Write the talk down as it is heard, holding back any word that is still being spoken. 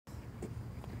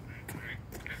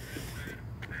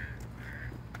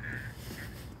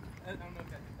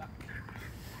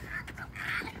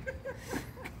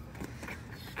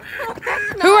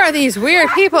are these weird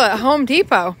people at Home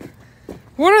Depot?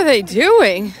 What are they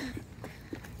doing?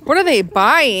 What are they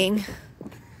buying?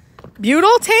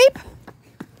 Butyl tape?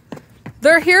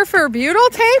 They're here for butyl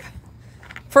tape?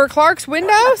 For Clark's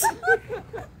windows?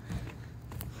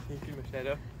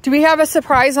 Do we have a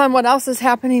surprise on what else is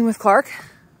happening with Clark?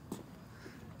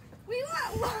 We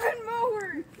want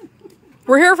lawnmowers.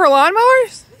 We're here for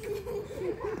lawnmowers?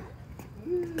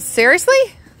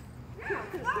 Seriously?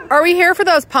 Are we here for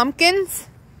those pumpkins?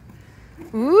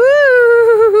 Woo!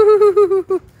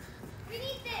 We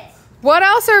need this. What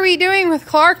else are we doing with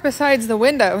Clark besides the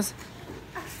windows?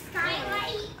 A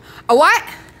skylight. A what?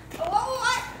 A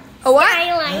what? A what?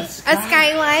 Skylight. A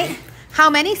skylight. How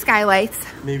many skylights?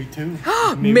 Maybe 2.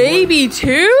 Maybe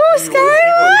 2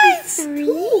 skylights? 3.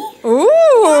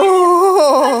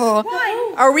 Ooh.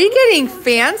 Are we getting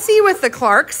fancy with the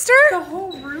Clarkster? The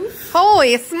whole roof.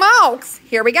 Holy smokes.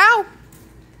 Here we go.